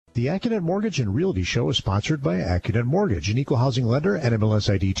The Accunet Mortgage and Realty Show is sponsored by Accunet Mortgage, an equal housing lender, NMLS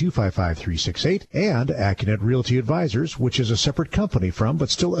ID 255368, and Accunet Realty Advisors, which is a separate company from but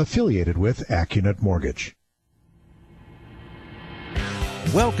still affiliated with Accunet Mortgage.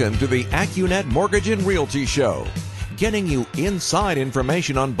 Welcome to the Accunet Mortgage and Realty Show, getting you inside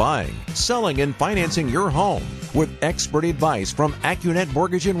information on buying, selling, and financing your home with expert advice from Accunet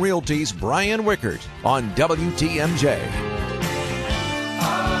Mortgage and Realty's Brian Wickert on WTMJ.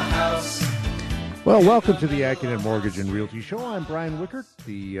 Well, welcome to the Accunet Mortgage and Realty Show. I'm Brian Wickert,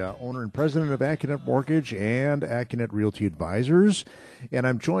 the owner and president of Accunet Mortgage and Accunet Realty Advisors. And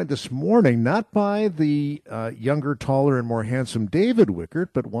I'm joined this morning not by the younger, taller, and more handsome David Wickert,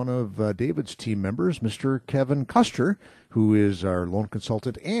 but one of David's team members, Mr. Kevin Custer, who is our loan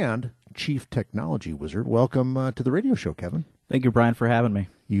consultant and chief technology wizard. Welcome to the radio show, Kevin. Thank you, Brian, for having me.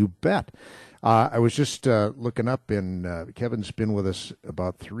 You bet. I was just looking up, and Kevin's been with us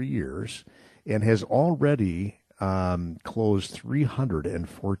about 3 years and has already closed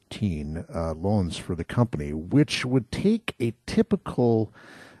 314 loans for the company, which would take a typical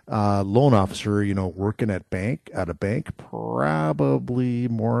loan officer, working at a bank, probably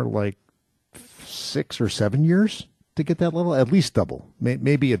more like 6 or 7 years to get that level, at least double,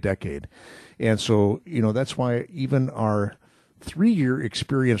 maybe a decade. And so, that's why even our 3-year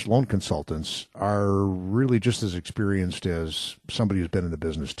experienced loan consultants are really just as experienced as somebody who's been in the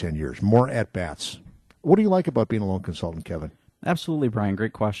business 10 years, more at-bats. What do you like about being a loan consultant, Kevin? Absolutely, Brian.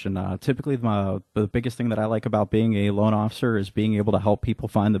 Great question. Typically, the biggest thing that I like about being a loan officer is being able to help people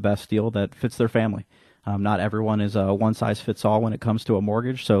find the best deal that fits their family. Not everyone is a one-size-fits-all when it comes to a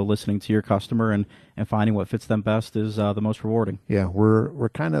mortgage, so listening to your customer and finding what fits them best is the most rewarding. Yeah, we're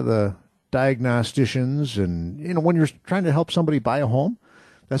kind of the diagnosticians, and when you're trying to help somebody buy a home,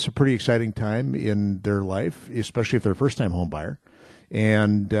 that's a pretty exciting time in their life, especially if they're a first-time home buyer.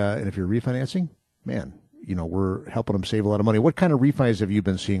 And if you're refinancing, man, we're helping them save a lot of money. What kind of refis have you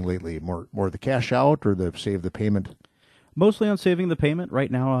been seeing lately? More the cash out or the save the payment? Mostly on saving the payment.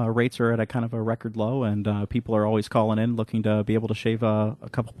 Right now, rates are at a kind of a record low, and people are always calling in looking to be able to shave a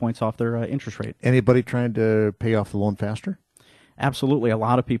couple points off their interest rate. Anybody trying to pay off the loan faster? Absolutely. A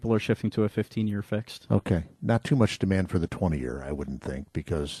lot of people are shifting to a 15-year fixed. Okay. Not too much demand for the 20-year, I wouldn't think,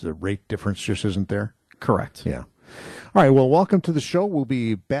 because the rate difference just isn't there? Correct. Yeah. All right. Well, welcome to the show. We'll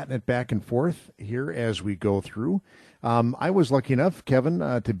be batting it back and forth here as we go through. I was lucky enough, Kevin,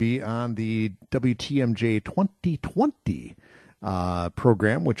 to be on the WTMJ 2020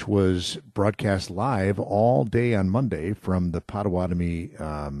 program, which was broadcast live all day on Monday from the Potawatomi,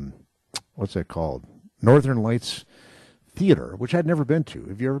 what's that called? Northern Lights Theater, which I'd never been to.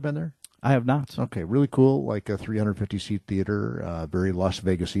 Have you ever been there? I have not. Okay, really cool, like a 350-seat theater, very Las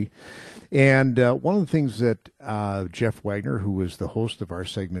Vegas-y. And one of the things that Jeff Wagner, who was the host of our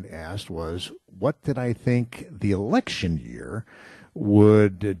segment, asked was, what did I think the election year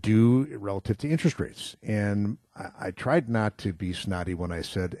would do relative to interest rates? And I tried not to be snotty when I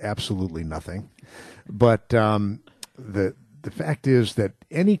said absolutely nothing. But the fact is that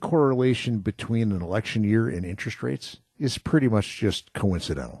any correlation between an election year and interest rates is pretty much just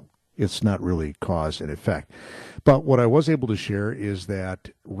coincidental. It's not really cause and effect. But what I was able to share is that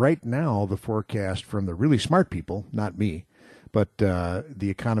right now the forecast from the really smart people, not me, but the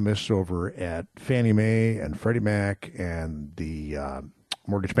economists over at Fannie Mae and Freddie Mac and the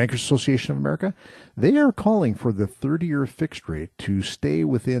Mortgage Bankers Association of America, they are calling for the 30-year fixed rate to stay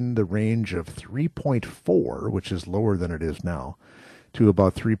within the range of 3.4, which is lower than it is now, to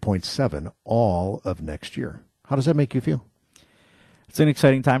about 3.7 all of next year. How does that make you feel? It's an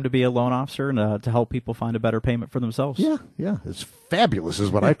exciting time to be a loan officer and to help people find a better payment for themselves. Yeah. It's fabulous is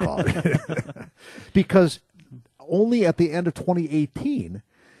what I call it. Because only at the end of 2018,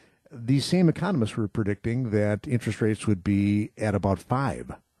 these same economists were predicting that interest rates would be at about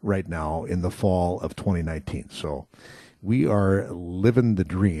 5 right now in the fall of 2019. So we are living the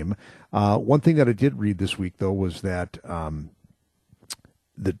dream. One thing that I did read this week, though, was that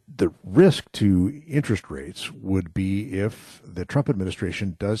the risk to interest rates would be if the Trump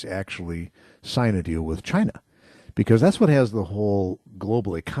administration does actually sign a deal with China, because that's what has the whole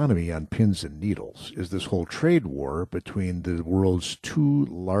global economy on pins and needles, is this whole trade war between the world's two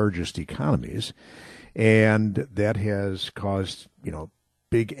largest economies. And that has caused,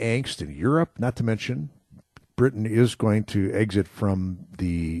 big angst in Europe, not to mention Britain is going to exit from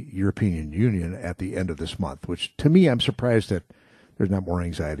the European Union at the end of this month, which to me, I'm surprised that there's not more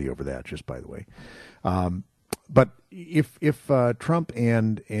anxiety over that, just by the way. But if Trump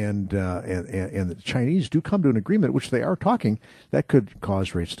and the Chinese do come to an agreement, which they are talking, that could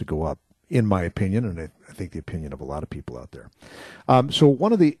cause rates to go up in my opinion, and I think the opinion of a lot of people out there. So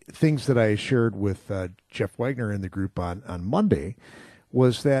one of the things that I shared with Jeff Wagner in the group on Monday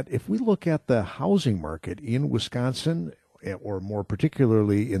was that if we look at the housing market in Wisconsin, or more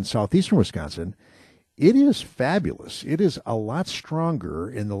particularly in southeastern Wisconsin, it is fabulous. It is a lot stronger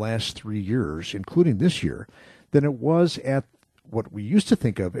in the last 3 years, including this year, than it was at what we used to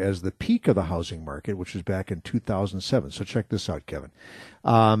think of as the peak of the housing market, which was back in 2007. So check this out, Kevin.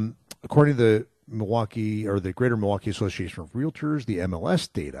 According to the Milwaukee, or the Greater Milwaukee Association of Realtors, the MLS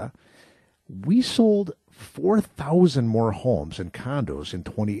data, we sold 4,000 more homes and condos in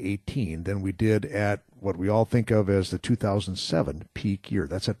 2018 than we did at what we all think of as the 2007 peak year.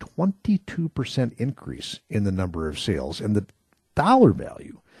 That's a 22% increase in the number of sales, and the dollar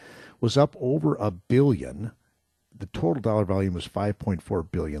value was up over $1 billion. The total dollar volume was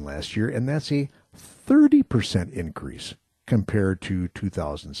 $5.4 billion last year, and that's a 30% increase compared to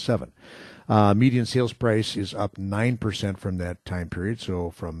 2007. Median sales price is up 9% from that time period,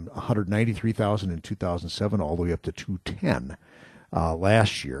 so from $193,000 in 2007 all the way up to $210,000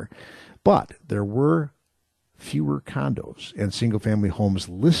 last year. But there were fewer condos and single-family homes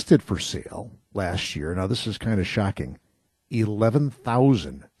listed for sale last year. Now, this is kind of shocking.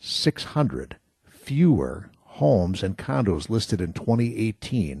 11,600 fewer homes and condos listed in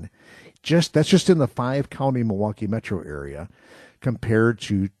 2018. That's just in the 5-county Milwaukee metro area compared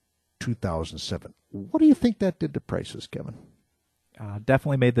to 2007. What do you think that did to prices, Kevin?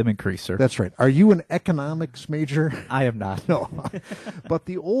 Definitely made them increase, sir. That's right. Are you an economics major? I am not. No. But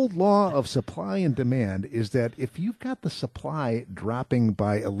the old law of supply and demand is that if you've got the supply dropping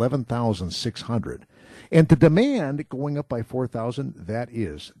by 11,600 and the demand going up by 4,000, that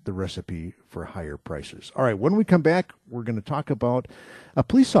is the recipe for higher prices. All right, when we come back, we're going to talk about a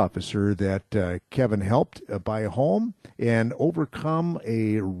police officer that Kevin helped buy a home and overcome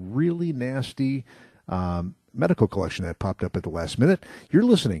a really nasty medical collection that popped up at the last minute. You're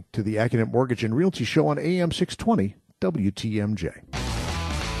listening to the Accunet Mortgage and Realty Show on AM 620 WTMJ.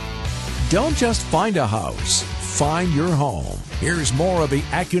 Don't just find a house, find your home. Here's more of the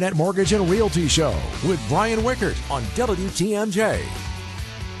Accunet Mortgage and Realty Show with Brian Wickert on WTMJ.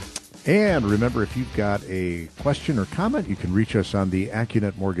 And remember, if you've got a question or comment, you can reach us on the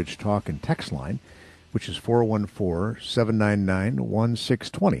Accunet Mortgage Talk and Text line, which is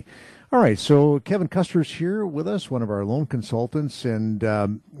 414-799-1620. All right, so Kevin Custer's here with us, one of our loan consultants, and, I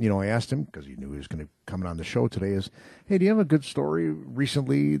asked him, because he knew he was going to come on the show today, hey, do you have a good story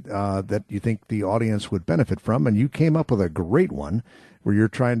recently that you think the audience would benefit from? And you came up with a great one where you're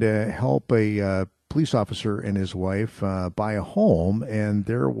trying to help a police officer and his wife buy a home, and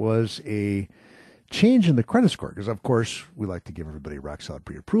there was a change in the credit score, because, of course, we like to give everybody rock-solid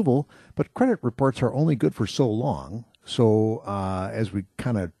pre-approval, but credit reports are only good for so long. So as we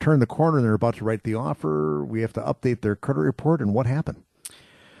kind of turn the corner and they're about to write the offer, we have to update their credit report. And what happened?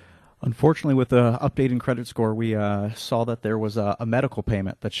 Unfortunately, with the updating credit score, we saw that there was a medical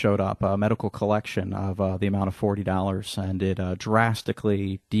payment that showed up, a medical collection of the amount of $40, and it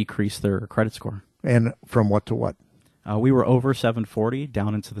drastically decreased their credit score. And from what to what? We were over 740,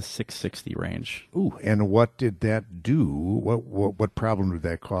 down into the 660 range. Ooh, and what did that do? What problem did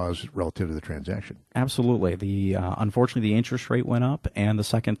that cause relative to the transaction? Absolutely. Unfortunately, the interest rate went up, and the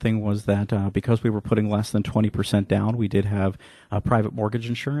second thing was that because we were putting less than 20% down, we did have private mortgage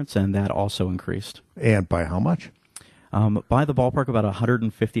insurance, and that also increased. And by how much? By the ballpark, about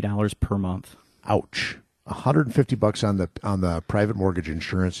 $150 per month. Ouch. $150 on the private mortgage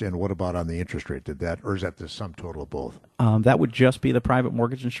insurance, and what about on the interest rate? Or is that the sum total of both? That would just be the private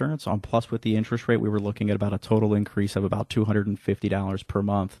mortgage insurance. Plus, with the interest rate, we were looking at about a total increase of about $250 per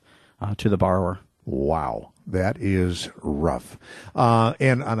month to the borrower. Wow, that is rough.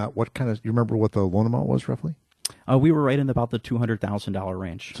 And on what kind of? You remember what the loan amount was roughly? We were right in about the $200,000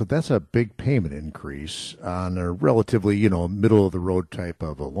 range. So that's a big payment increase on a relatively, middle of the road type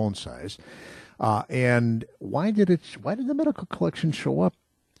of a loan size. And why did the medical collection show up?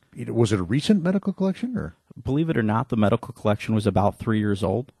 Was it a recent medical collection, or? Believe it or not, the medical collection was about 3 years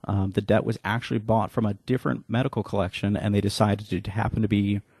old. The debt was actually bought from a different medical collection, and they decided to happen to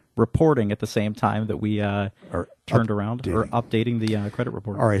be reporting at the same time that we turned around or updating the credit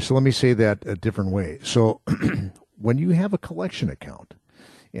report. All right, so let me say that a different way. So when you have a collection account,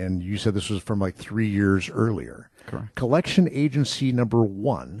 and you said this was from like 3 years earlier, correct? Collection agency number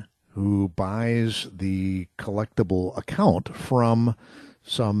one, who buys the collectible account from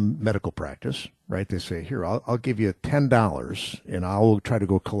some medical practice, right? They say, here, I'll give you $10 and I'll try to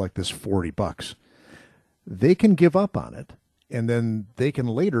go collect this $40. They can give up on it, and then they can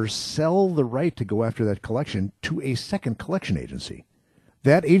later sell the right to go after that collection to a second collection agency.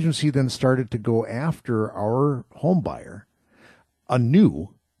 That agency then started to go after our home buyer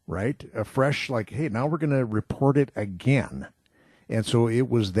anew, right? A fresh, like, hey, now we're going to report it again. And so it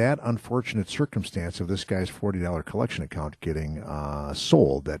was that unfortunate circumstance of this guy's $40 collection account getting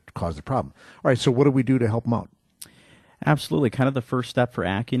sold that caused the problem. All right, so what do we do to help him out? Absolutely. Kind of the first step for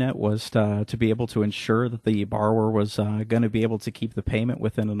Accunet was to be able to ensure that the borrower was going to be able to keep the payment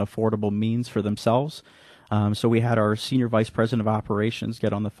within an affordable means for themselves. So we had our senior vice president of operations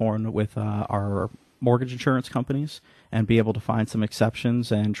get on the phone with our mortgage insurance companies and be able to find some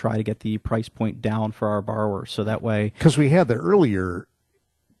exceptions and try to get the price point down for our borrowers. So that way, because we had the earlier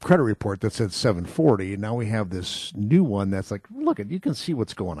credit report that said 740, and now we have this new one that's like, look, you can see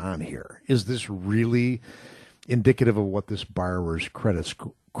what's going on here. Is this really indicative of what this borrower's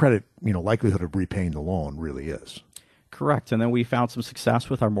credit likelihood of repaying the loan really is? Correct. And then we found some success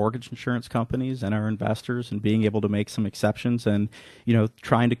with our mortgage insurance companies and our investors and being able to make some exceptions and,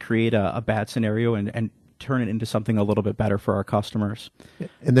 trying to create a bad scenario and turn it into something a little bit better for our customers.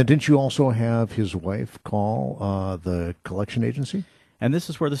 And then didn't you also have his wife call the collection agency? And this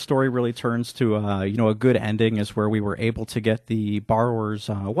is where the story really turns to, a good ending is where we were able to get the borrower's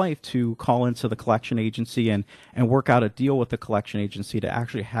wife to call into the collection agency and work out a deal with the collection agency to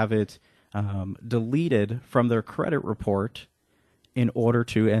actually have it deleted from their credit report in order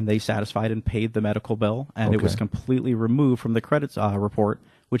to, and they satisfied and paid the medical bill, and it was completely removed from the credit report,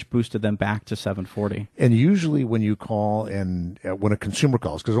 which boosted them back to 740. And usually when you call and when a consumer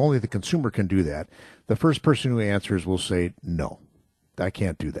calls, because only the consumer can do that, the first person who answers will say, no, I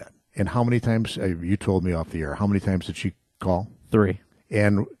can't do that. And how many times, you told me off the air, how many times did she call? 3.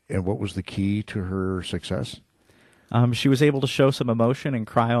 And what was the key to her success? She was able to show some emotion and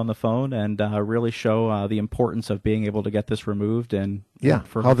cry on the phone and really show the importance of being able to get this removed and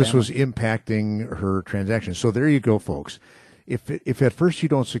for how this was impacting her transaction. So there you go, folks. If at first you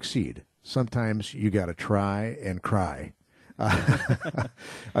don't succeed, sometimes you got to try and cry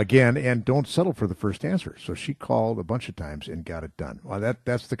again, and don't settle for the first answer. So she called a bunch of times and got it done. Well,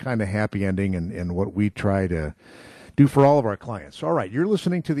 that's the kind of happy ending and what we try to do for all of our clients. All right, you're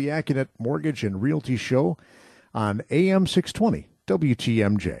listening to the Accunet Mortgage and Realty Show on AM 620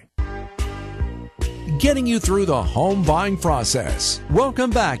 WTMJ. Getting you through the home buying process. Welcome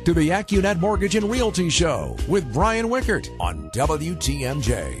back to the Accunet Mortgage and Realty Show with Brian Wickert on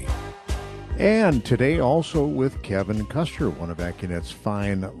WTMJ. And today also with Kevin Custer, one of Accunet's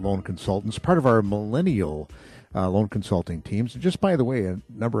fine loan consultants, part of our millennial loan consulting teams. And just by the way, a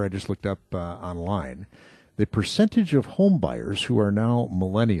number I just looked up online, the percentage of home buyers who are now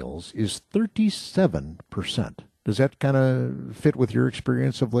millennials is 37%. Does that kind of fit with your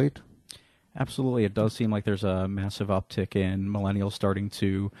experience of late? Absolutely. It does seem like there's a massive uptick in millennials starting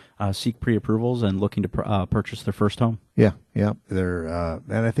to seek pre-approvals and looking to purchase their first home. Yeah.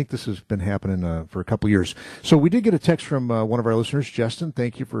 And I think this has been happening for a couple of years. So we did get a text from one of our listeners, Justin.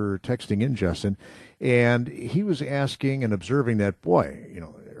 Thank you for texting in, Justin. And he was asking and observing that,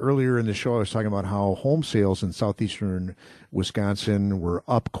 earlier in the show I was talking about how home sales in southeastern Wisconsin were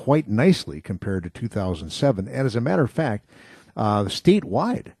up quite nicely compared to 2007. And as a matter of fact,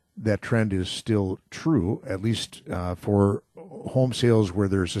 statewide, that trend is still true, at least for home sales where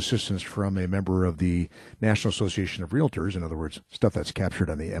there's assistance from a member of the National Association of Realtors, in other words, stuff that's captured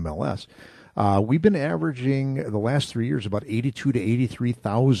on the MLS. We've been averaging the last 3 years about 82 to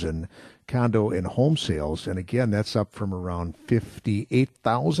 83,000 condo and home sales. And again, that's up from around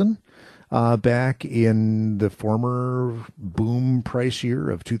 58,000 back in the former boom price year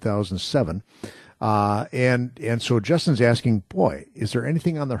of 2007. And so Justin's asking, is there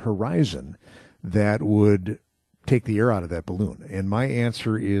anything on the horizon that would take the air out of that balloon? And my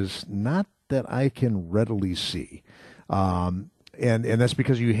answer is not that I can readily see. And that's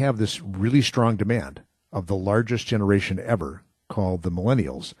because you have this really strong demand of the largest generation ever, called the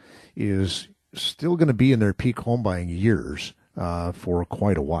millennials, is still going to be in their peak home buying years for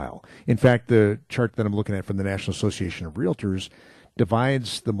quite a while. In fact, the chart that I'm looking at from the National Association of Realtors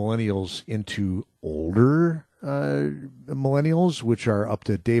divides the millennials into older millennials, which are up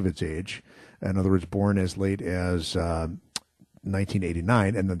to David's age, in other words, born as late as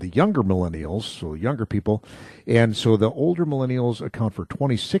 1989, and then the younger millennials, so younger people. And so the older millennials account for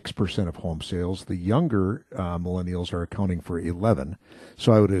 26% of home sales. The younger millennials are accounting for 11%.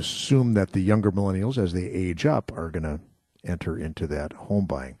 So I would assume that the younger millennials, as they age up, are going to enter into that home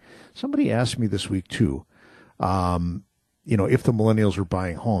buying. Somebody asked me this week, too, if the millennials were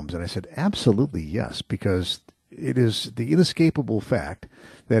buying homes. And I said, absolutely yes, because it is the inescapable fact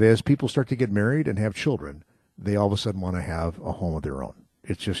that as people start to get married and have children, they all of a sudden want to have a home of their own.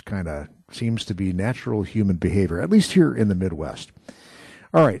 It just kind of seems to be natural human behavior, at least here in the Midwest.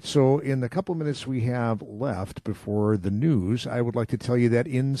 All right, so in the couple minutes we have left before the news, I would like to tell you that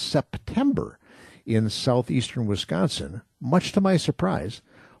in September in southeastern Wisconsin, much to my surprise,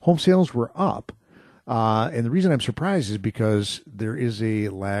 home sales were up. And the reason I'm surprised is because there is a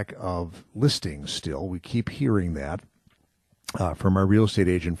lack of listings still. We keep hearing that from our real estate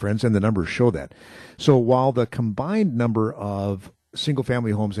agent friends, and the numbers show that. So while the combined number of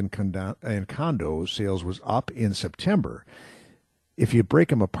single-family homes and condo sales was up in September, if you break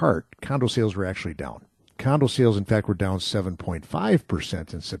them apart, condo sales were actually down. Condo sales, in fact, were down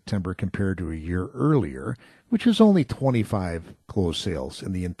 7.5% in September compared to a year earlier, which is only 25 closed sales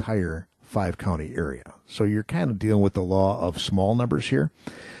in the entire 5-county area. So you're kind of dealing with the law of small numbers here.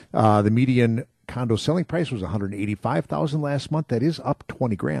 The median condo selling price was $185,000 last month. That is up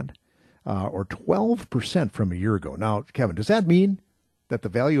 20 grand, or 12% from a year ago. Now, Kevin, does that mean that the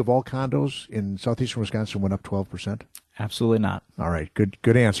value of all condos in southeastern Wisconsin went up 12%? Absolutely not. All right,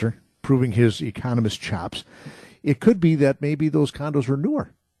 good answer. Proving his economist chops. It could be that maybe those condos were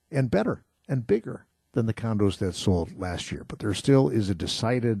newer and better and bigger than the condos that sold last year. But there still is a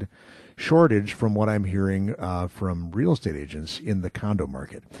decided shortage from what I'm hearing from real estate agents in the condo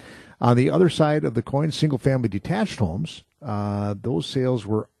market. On the other side of the coin, single-family detached homes, those sales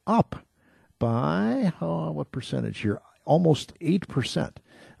were up by, what percentage here? Almost 8%.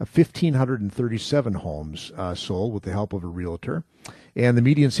 1,537 homes sold with the help of a realtor. And the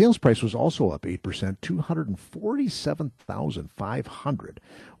median sales price was also up 8%. $247,500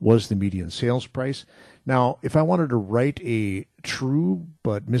 was the median sales price. Now, if I wanted to write a true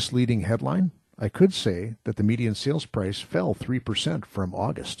but misleading headline, I could say that the median sales price fell 3% from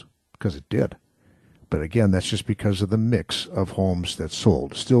August, because it did. But again, that's just because of the mix of homes that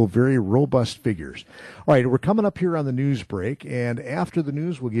sold. Still very robust figures. All right, we're coming up here on the news break, and after the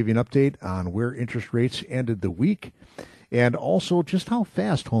news, we'll give you an update on where interest rates ended the week, and also just how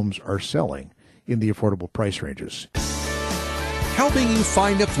fast homes are selling in the affordable price ranges. Helping you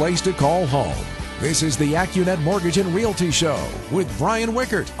find a place to call home. This is the Accunet Mortgage and Realty Show with Brian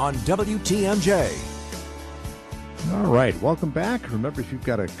Wickert on WTMJ. All right, welcome back. Remember, if you've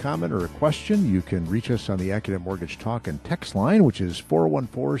got a comment or a question, you can reach us on the Accunet Mortgage Talk and Text line, which is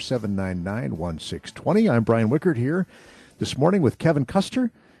 414-799-1620. I'm Brian Wickert here this morning with Kevin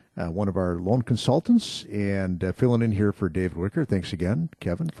Custer, one of our loan consultants, and filling in here for David Wickert. Thanks again,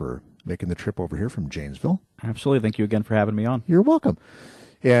 Kevin, for making the trip over here from Janesville. Absolutely. Thank you again for having me on. You're welcome.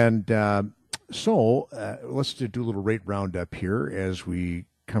 And so let's do a little rate roundup here as we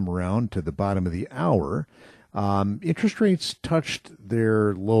come around to the bottom of the hour. Interest rates touched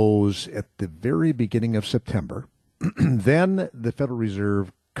their lows at the very beginning of September. Then the Federal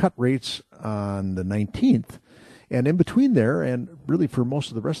Reserve cut rates on the 19th. And in between there, and really for most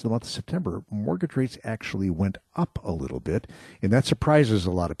of the rest of the month of September, mortgage rates actually went up a little bit. And that surprises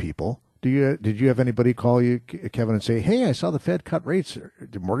a lot of people. Did you have anybody call you, Kevin, and say, hey, I saw the Fed cut rates.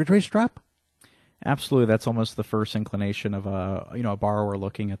 Did mortgage rates drop? Absolutely. That's almost the first inclination of a borrower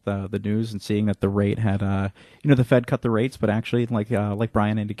looking at the news and seeing that the rate had the Fed cut the rates, but actually like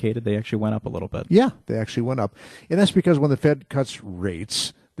Brian indicated, they actually went up a little bit. Yeah, they actually went up. And that's because when the Fed cuts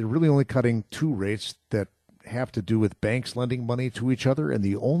rates, they're really only cutting two rates that have to do with banks lending money to each other, and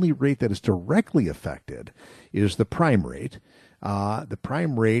the only rate that is directly affected is the prime rate. The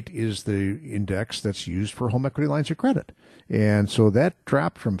prime rate is the index that's used for home equity lines of credit. And so that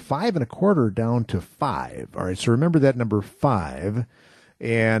dropped from 5.25 down to 5. All right, so remember that number 5.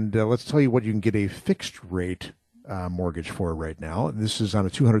 And let's tell you what you can get a fixed rate mortgage for right now. This is on a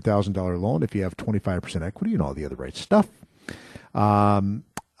 $200,000 loan if you have 25% equity and all the other right stuff. On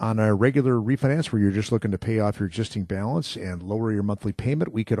a regular refinance where you're just looking to pay off your existing balance and lower your monthly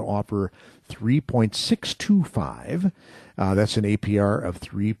payment, we could offer 3.625. That's an APR of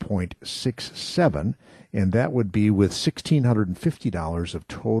 3.67, and that would be with $1,650 of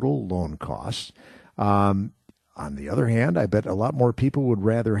total loan costs. On the other hand, I bet a lot more people would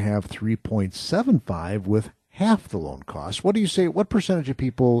rather have 3.75 with half the loan costs. What do you say? What percentage of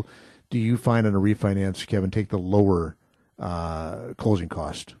people do you find in a refinance, Kevin, take the lower closing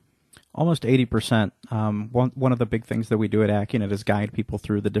cost? Almost 80%. One of the big things that we do at Accunet is guide people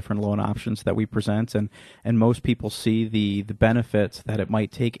through the different loan options that we present, and most people see the benefits that it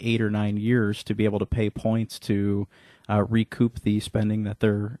might take 8 or 9 years to be able to pay points to recoup the spending that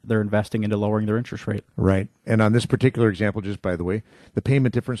they're investing into lowering their interest rate. Right. And on this particular example, just by the way, the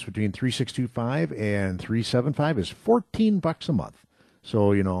payment difference between 3.625 and 3.75 is $14 a month.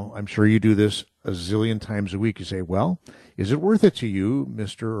 So, I'm sure you do this a zillion times a week. You say, well, is it worth it to you,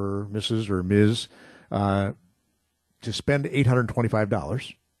 Mr. or Mrs. or Ms., to spend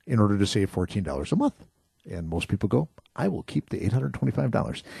 $825 in order to save $14 a month? And most people go, I will keep the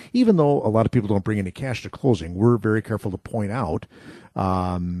 $825. Even though a lot of people don't bring any cash to closing, we're very careful to point out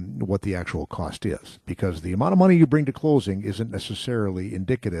what the actual cost is, because the amount of money you bring to closing isn't necessarily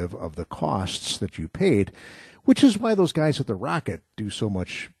indicative of the costs that you paid, which is why those guys at the Rocket do so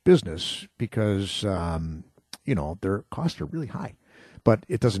much business, because, their costs are really high. But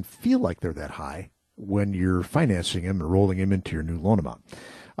it doesn't feel like they're that high when you're financing them and rolling them into your new loan amount.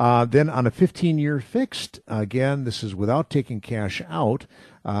 Then on a 15-year fixed, again, this is without taking cash out,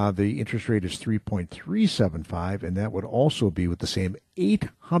 the interest rate is 3.375, and that would also be with the same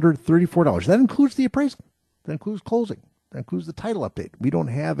 $834. That includes the appraisal. That includes closing. That includes the title update. We don't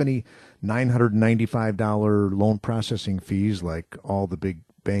have any $995 loan processing fees like all the big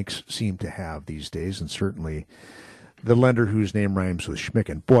banks seem to have these days, and certainly the lender whose name rhymes with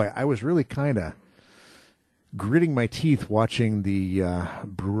Schmicken. Boy, I was really kind of gritting my teeth watching the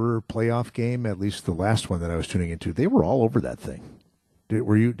Brewer playoff game, at least the last one that I was tuning into. They were all over that thing. Did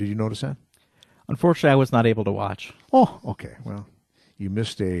you notice that? Unfortunately, I was not able to watch. Oh, okay. Well, you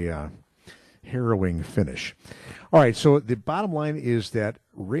missed a harrowing finish. All right, so the bottom line is that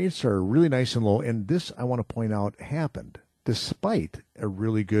rates are really nice and low, and this, I want to point out, happened despite a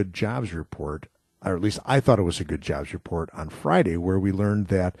really good jobs report, or at least I thought it was a good jobs report on Friday, where we learned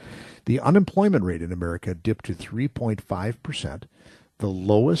that the unemployment rate in America dipped to 3.5%, the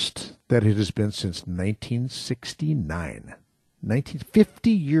lowest that it has been since 1969,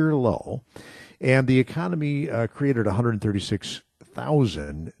 50-year low, and the economy created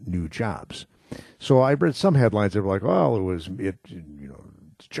 136,000 new jobs. So I read some headlines that were like, well,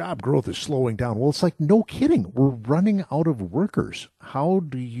 job growth is slowing down. Well, it's like, no kidding. We're running out of workers. How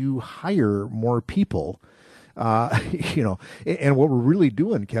do you hire more people? And what we're really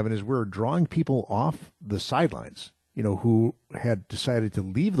doing, Kevin, is we're drawing people off the sidelines, who had decided to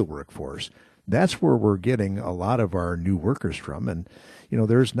leave the workforce. That's where we're getting a lot of our new workers from. And,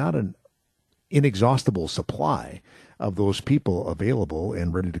 there's not an inexhaustible supply of those people available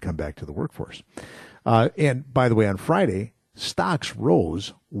and ready to come back to the workforce. And by the way, on Friday, stocks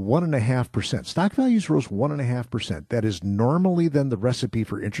rose 1.5%. Stock values rose 1.5%. That is normally then the recipe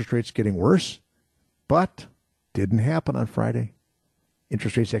for interest rates getting worse, but didn't happen on Friday.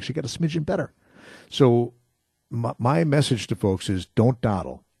 Interest rates actually got a smidgen better. So my message to folks is don't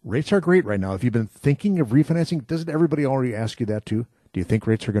dawdle. Rates are great right now. If you've been thinking of refinancing, doesn't everybody already ask you that too? Do you think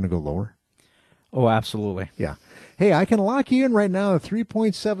rates are going to go lower? Oh, absolutely. Yeah. Hey, I can lock you in right now at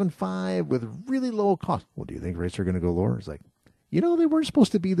 3.75 with really low cost. Well, do you think rates are going to go lower? It's like, they weren't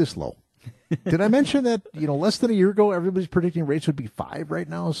supposed to be this low. Did I mention that, less than a year ago, everybody's predicting rates would be 5 right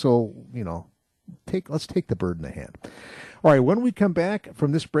now? So, let's take the bird in the hand. All right, when we come back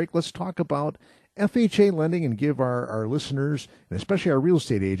from this break, let's talk about FHA lending and give our listeners, and especially our real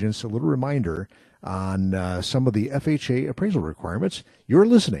estate agents, a little reminder on some of the FHA appraisal requirements. You're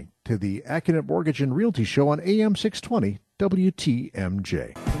listening to the Accunet Mortgage and Realty Show on AM 620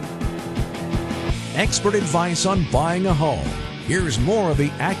 WTMJ. Expert advice on buying a home. Here's more of the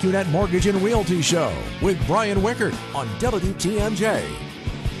Accunet Mortgage and Realty Show with Brian Wickert on WTMJ.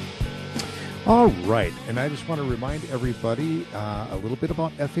 All right, and I just want to remind everybody a little bit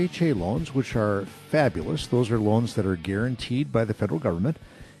about FHA loans, which are fabulous. Those are loans that are guaranteed by the federal government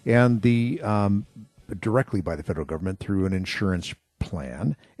and directly by the federal government through an insurance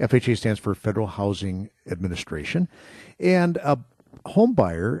plan. FHA stands for Federal Housing Administration, and a home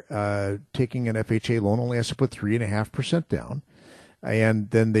buyer taking an FHA loan only has to put 3.5% down, and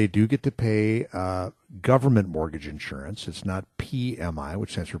then they do get to pay government mortgage insurance. It's not PMI,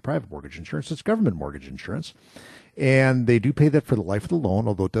 which stands for private mortgage insurance. It's government mortgage insurance. And they do pay that for the life of the loan,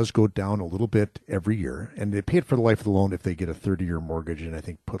 although it does go down a little bit every year. And they pay it for the life of the loan if they get a 30-year mortgage and I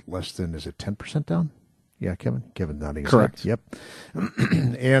think put less than, is it 10% down? Yeah, Kevin? Kevin nodding his head. Correct. Yep.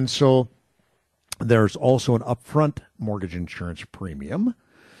 And so there's also an upfront mortgage insurance premium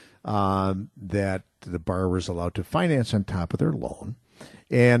that the borrower is allowed to finance on top of their loan.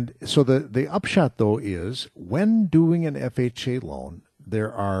 And so the upshot, though, is when doing an FHA loan,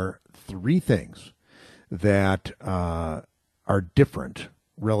 there are 3 things that are different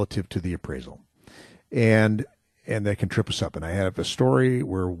relative to the appraisal. And that can trip us up. And I have a story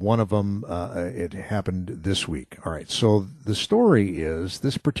where one of them, it happened this week. All right, so the story is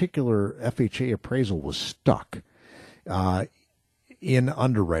this particular FHA appraisal was stuck in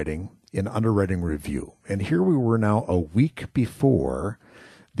underwriting review. And here we were now a week before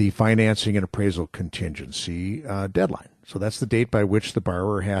the financing and appraisal contingency deadline. So that's the date by which the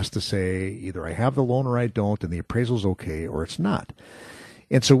borrower has to say either I have the loan or I don't, and the appraisal's okay or it's not.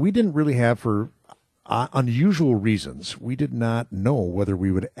 And so we didn't really have for unusual reasons, we did not know whether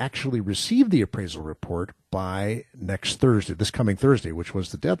we would actually receive the appraisal report by next Thursday, this coming Thursday, which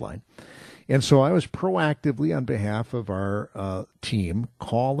was the deadline. And so I was proactively, on behalf of our team,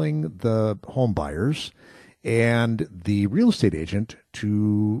 calling the home buyers and the real estate agent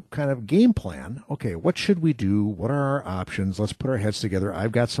to kind of game plan. Okay, what should we do? What are our options? Let's put our heads together.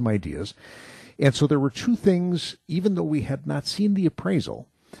 I've got some ideas. And so there were two things, even though we had not seen the appraisal,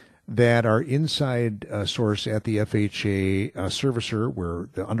 that our inside source at the FHA servicer, where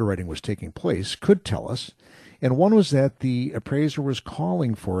the underwriting was taking place, could tell us. And one was that the appraiser was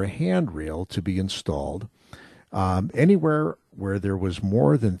calling for a handrail to be installed anywhere where there was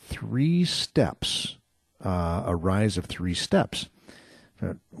more than 3 steps, a rise of 3 steps.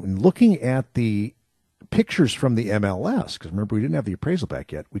 When looking at the pictures from the MLS, because remember, we didn't have the appraisal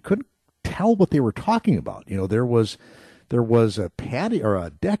back yet, we couldn't tell what they were talking about. You know, there was a patio or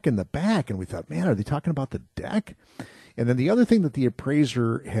a deck in the back, and we thought, man, are they talking about the deck? And then the other thing that the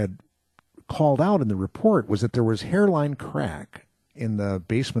appraiser had called out in the report was that there was hairline crack in the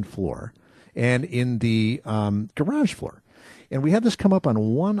basement floor and in the garage floor. And we had this come up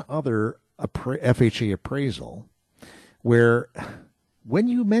on one other FHA appraisal where when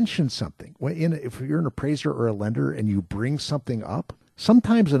you mention something, if you're an appraiser or a lender and you bring something up,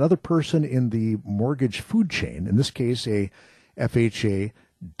 sometimes another person in the mortgage food chain, in this case a FHA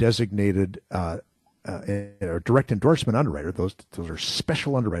designated or direct endorsement underwriter, those are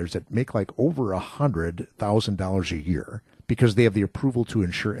special underwriters that make like over $100,000 a year because they have the approval to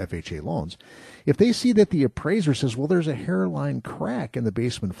insure FHA loans. If they see that the appraiser says, well, there's a hairline crack in the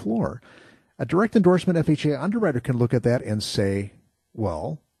basement floor, a direct endorsement FHA underwriter can look at that and say,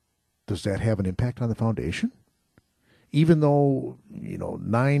 well, does that have an impact on the foundation? Even though,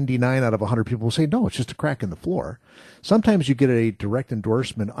 99 out of 100 people will say, no, it's just a crack in the floor. Sometimes you get a direct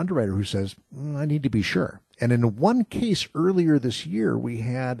endorsement underwriter who says, I need to be sure. And in one case earlier this year, we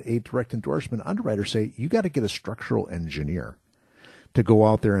had a direct endorsement underwriter say, you got to get a structural engineer to go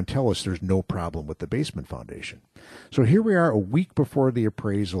out there and tell us there's no problem with the basement foundation. So here we are a week before the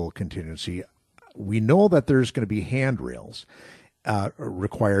appraisal contingency. We know that there's going to be handrails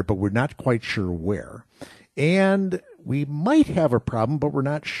required, but we're not quite sure where. And we might have a problem, but we're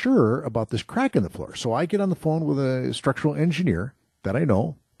not sure about this crack in the floor. So I get on the phone with a structural engineer that I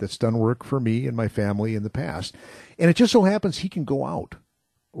know that's done work for me and my family in the past. And it just so happens he can go out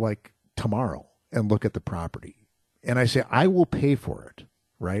like tomorrow and look at the property. And I say, I will pay for it,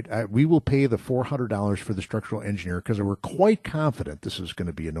 right? We will pay the $400 for the structural engineer because we're quite confident this is going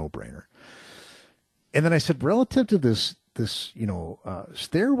to be a no-brainer. And then I said, relative to this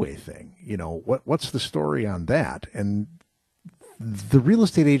stairway thing, what's the story on that? And the real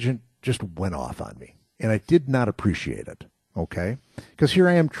estate agent just went off on me, and I did not appreciate it. Okay. Because here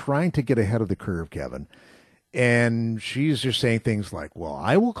I am trying to get ahead of the curve, Kevin. And she's just saying things like, well,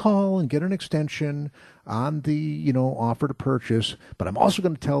 I will call and get an extension on the, offer to purchase, but I'm also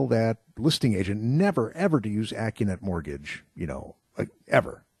going to tell that listing agent never, ever to use Accunet Mortgage,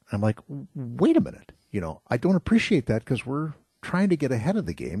 ever. I'm like, wait a minute. I don't appreciate that because we're trying to get ahead of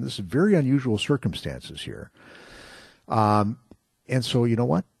the game. This is very unusual circumstances here. And so, you know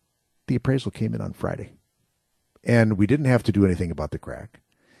what? The appraisal came in on Friday. And we didn't have to do anything about the crack.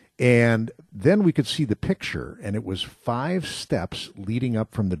 And then we could see the picture, and it was 5 steps leading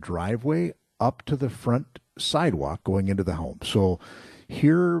up from the driveway up to the front sidewalk going into the home. So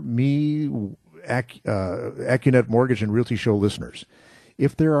hear me, Accunet Mortgage and Realty Show listeners.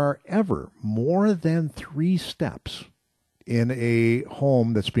 If there are ever more than 3 steps in a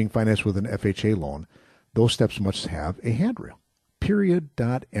home that's being financed with an FHA loan, those steps must have a handrail. Period.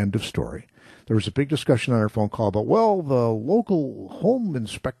 End of story. There was a big discussion on our phone call about, well, the local home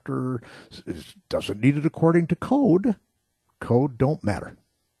inspector doesn't need it according to code. Code don't matter.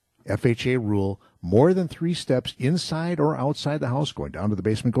 FHA rule, more than 3 steps inside or outside the house, going down to the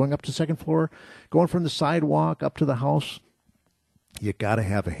basement, going up to the second floor, going from the sidewalk up to the house, you got to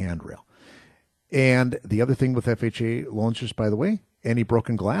have a handrail. And the other thing with FHA loans, just by the way, any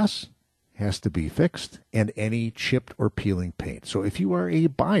broken glass has to be fixed, and any chipped or peeling paint. So if you are a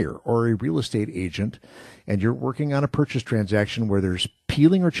buyer or a real estate agent and you're working on a purchase transaction where there's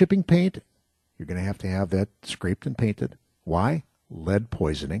peeling or chipping paint, you're going to have that scraped and painted. Why? Lead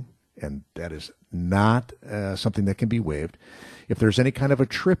poisoning, and that is not something that can be waived. If there's any kind of a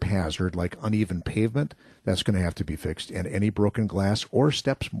trip hazard like uneven pavement, that's going to have to be fixed. And any broken glass or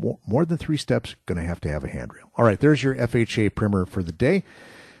steps, more than 3 steps, going to have a handrail. All right, there's your FHA primer for the day.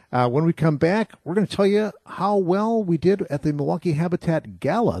 When we come back, we're going to tell you how well we did at the Milwaukee Habitat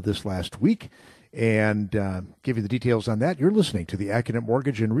Gala this last week. and give you the details on that. You're listening to the Accunet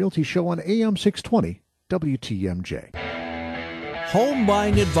Mortgage and Realty Show on AM 620 WTMJ. Home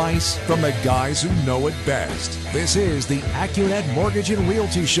buying advice from the guys who know it best. This is the Accunet Mortgage and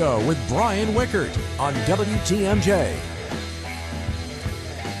Realty Show with Brian Wickert on WTMJ.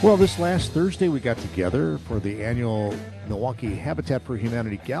 Well, this last Thursday we got together for the annual Milwaukee Habitat for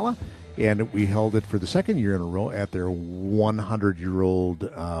Humanity Gala, and we held it for the second year in a row at their 100-year-old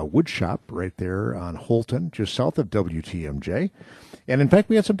wood shop right there on Holton, just south of WTMJ. And in fact,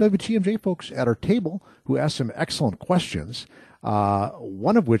 we had some WTMJ folks at our table who asked some excellent questions,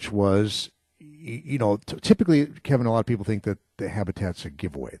 one of which was, typically, Kevin, a lot of people think that the Habitat's a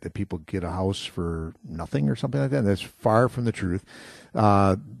giveaway, that people get a house for nothing or something like that. And that's far from the truth.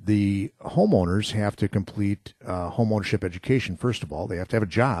 The homeowners have to complete home ownership education, first of all. They have to have a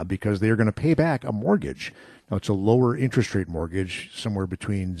job because they are going to pay back a mortgage. Now, it's a lower interest rate mortgage, somewhere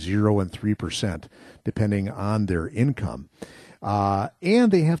between 0 and 3%, depending on their income.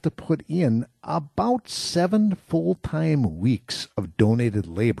 And they have to put in about 7 full-time weeks of donated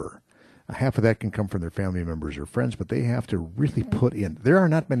labor. Half of that can come from their family members or friends, but they have to really put in. There are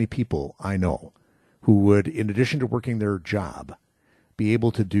not many people I know who would, in addition to working their job, be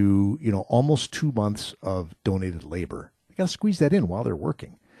able to do, almost 2 months of donated labor. They got to squeeze that in while they're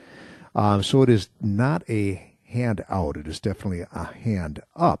working. So it is not a hand out. It is definitely a hand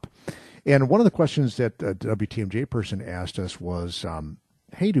up. And one of the questions that a WTMJ person asked us was,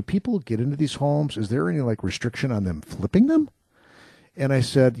 hey, do people get into these homes? Is there any restriction on them flipping them? And I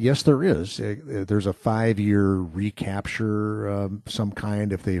said, yes, there is. There's a 5-year recapture, some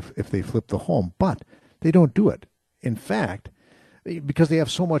kind, if they flip the home, but they don't do it. In fact, because they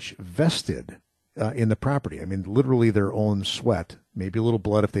have so much vested in the property. I mean, literally their own sweat, maybe a little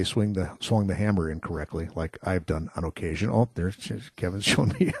blood if they swung the hammer incorrectly, like I've done on occasion. Oh, there's Kevin's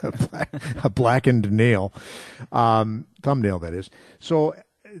showing me a blackened nail, thumbnail that is. So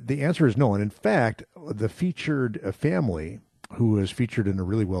the answer is no. And in fact, the featured family, who was featured in a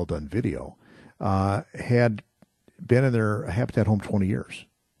really well-done video, had been in their Habitat home 20 years.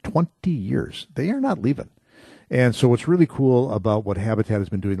 20 years. They are not leaving. And so what's really cool about what Habitat has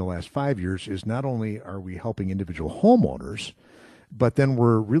been doing the last 5 years is not only are we helping individual homeowners, but then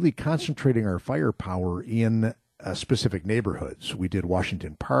we're really concentrating our firepower in specific neighborhoods. We did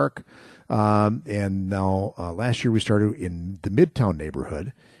Washington Park, and now last year we started in the Midtown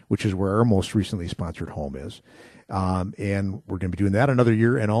neighborhood, which is where our most recently sponsored home is. And we're going to be doing that another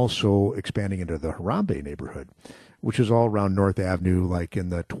year and also expanding into the Harambe neighborhood, which is all around North Avenue, like in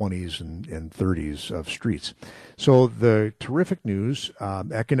the 20s and 30s of streets. So the terrific news,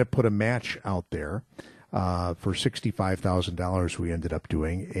 Accunet put a match out there for $65,000 we ended up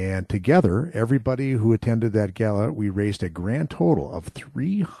doing. And together, everybody who attended that gala, we raised a grand total of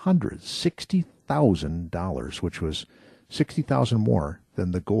 $360,000, which was $60,000 more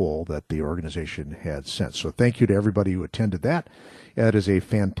than the goal that the organization had set. So thank you to everybody who attended that. It is a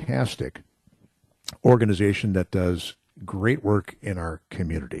fantastic organization that does great work in our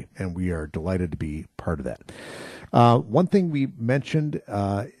community, and we are delighted to be part of that. One thing we mentioned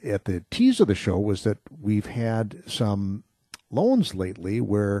at the tease of the show was that we've had some loans lately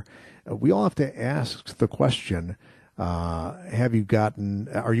where we all have to ask the question, are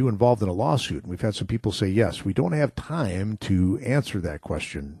you involved in a lawsuit? And we've had some people say yes. We don't have time to answer that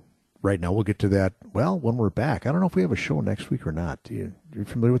question right now. We'll get to that, when we're back. I don't know if we have a show next week or not. You're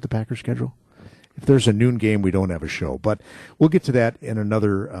familiar with the Packers schedule? If there's a noon game, we don't have a show. But we'll get to that in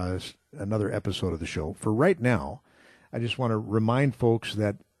another episode of the show. For right now, I just want to remind folks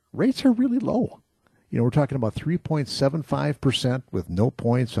that rates are really low. We're talking about 3.75% with no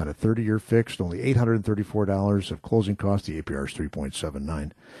points on a 30-year fixed, only $834 of closing costs. The APR is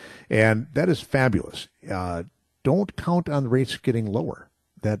 3.79. And that is fabulous. Don't count on the rates getting lower.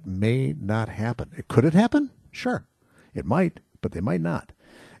 That may not happen. Could it happen? Sure. It might, but they might not.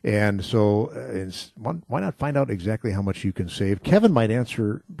 And so why not find out exactly how much you can save? Kevin might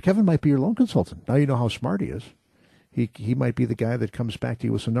be your loan consultant. Now you know how smart he is. He might be the guy that comes back to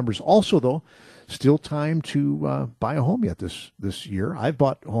you with some numbers. Also, though, still time to buy a home yet this year. I've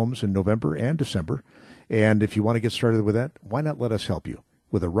bought homes in November and December. And if you want to get started with that, why not let us help you?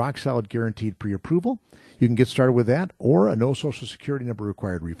 With a rock-solid guaranteed pre-approval, you can get started with that, or a no Social Security number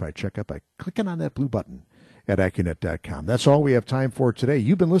required refi checkup by clicking on that blue button at Accunet.com. That's all we have time for today.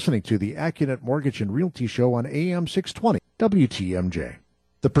 You've been listening to the Accunet Mortgage and Realty Show on AM 620 WTMJ.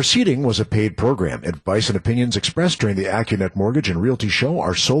 The proceeding was a paid program. Advice and opinions expressed during the Accunet Mortgage and Realty Show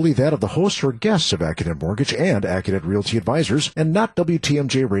are solely that of the hosts or guests of Accunet Mortgage and Accunet Realty Advisors, and not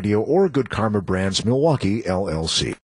WTMJ Radio or Good Karma Brands Milwaukee, LLC.